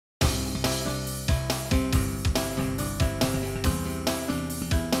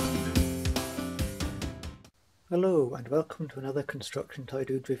Hello and welcome to another Construction Toy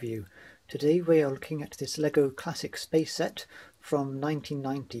Dude review. Today we are looking at this LEGO Classic Space Set from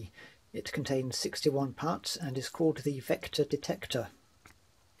 1990. It contains 61 parts and is called the Vector Detector.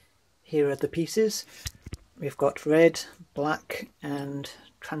 Here are the pieces. We've got red, black and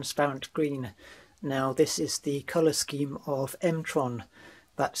transparent green. Now this is the colour scheme of m-tron.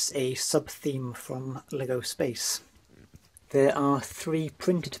 That's a sub-theme from LEGO Space. There are 3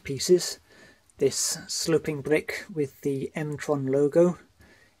 printed pieces. This sloping brick with the m-tron logo,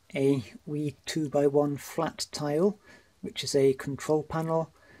 a wee 2x1 flat tile, which is a control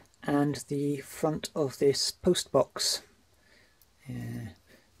panel, and the front of this post box.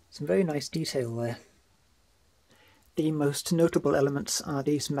 Some very nice detail there. The most notable elements are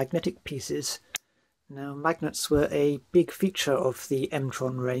these magnetic pieces. Now, magnets were a big feature of the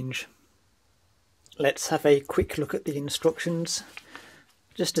m-tron range. Let's have a quick look at the instructions.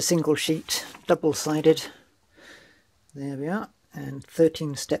 Just a single sheet, double-sided. There we are, and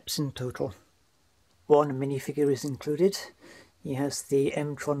 13 steps in total. One minifigure is included. He has the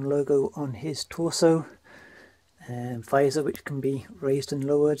m-tron logo on his torso, visor which can be raised and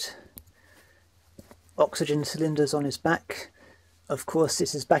lowered, oxygen cylinders on his back. Of course,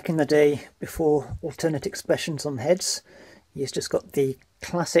 this is back in the day before alternate expressions on heads. He's just got the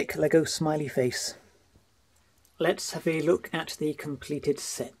classic LEGO smiley face. Let's have a look at the completed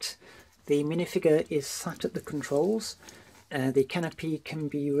set. The minifigure is sat at the controls. The canopy can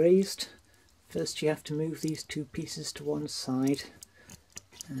be raised. First you have to move these 2 pieces to one side.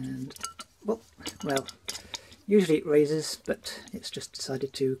 And, well, usually it raises, but it's just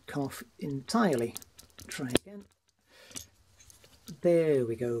decided to come off entirely. Try again. There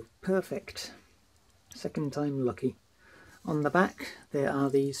we go, perfect. Second time lucky. On the back there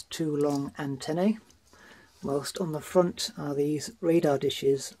are these 2 long antennae, whilst on the front are these radar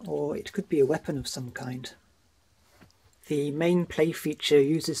dishes, or it could be a weapon of some kind. The main play feature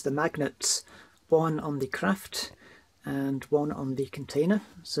uses the magnets, one on the craft and one on the container,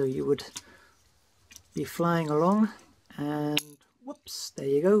 so you would be flying along and whoops, there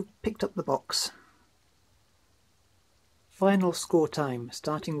you go, picked up the box. Final score time,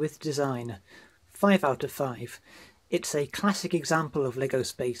 starting with design, 5 out of 5. It's a classic example of LEGO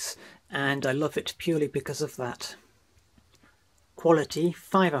Space, and I love it purely because of that. Quality,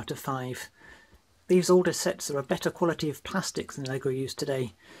 5 out of 5. These older sets are a better quality of plastic than LEGO use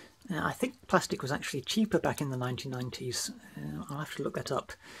today. I think plastic was actually cheaper back in the 1990s. I'll have to look that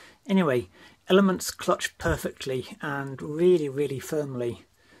up. Anyway, elements clutch perfectly and really firmly.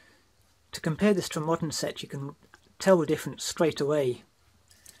 To compare this to a modern set, you can tell the difference straight away.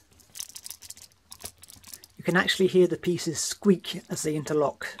 You can actually hear the pieces squeak as they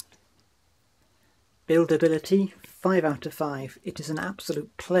interlock. Buildability, 5 out of 5. It is an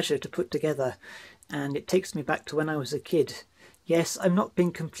absolute pleasure to put together, and it takes me back to when I was a kid. Yes, I'm not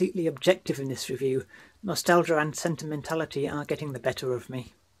being completely objective in this review. Nostalgia and sentimentality are getting the better of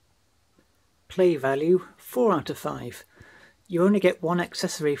me. Play value, 4 out of 5. You only get 1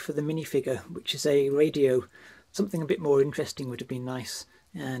 accessory for the minifigure, which is a radio. Something a bit more interesting would have been nice,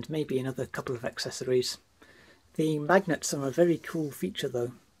 and maybe another couple of accessories. The magnets are a very cool feature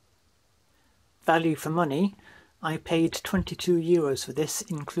though. Value for money, I paid €22 for this,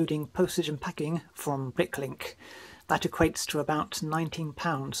 including postage and packing from Bricklink. That equates to about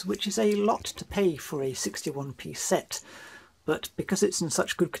 £19, which is a lot to pay for a 61-piece set, but because it's in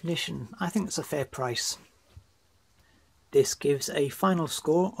such good condition, I think it's a fair price. This gives a final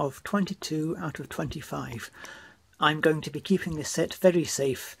score of 22 out of 25. I'm going to be keeping this set very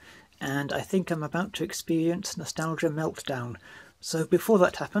safe, and I think I'm about to experience nostalgia meltdown. So before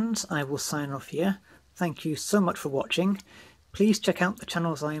that happens, I will sign off here. Thank you so much for watching. Please check out the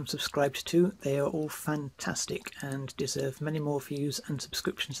channels I am subscribed to. They are all fantastic and deserve many more views and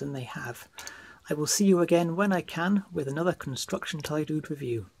subscriptions than they have. I will see you again when I can with another Construction Toy Dude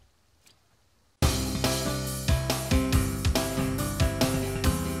review.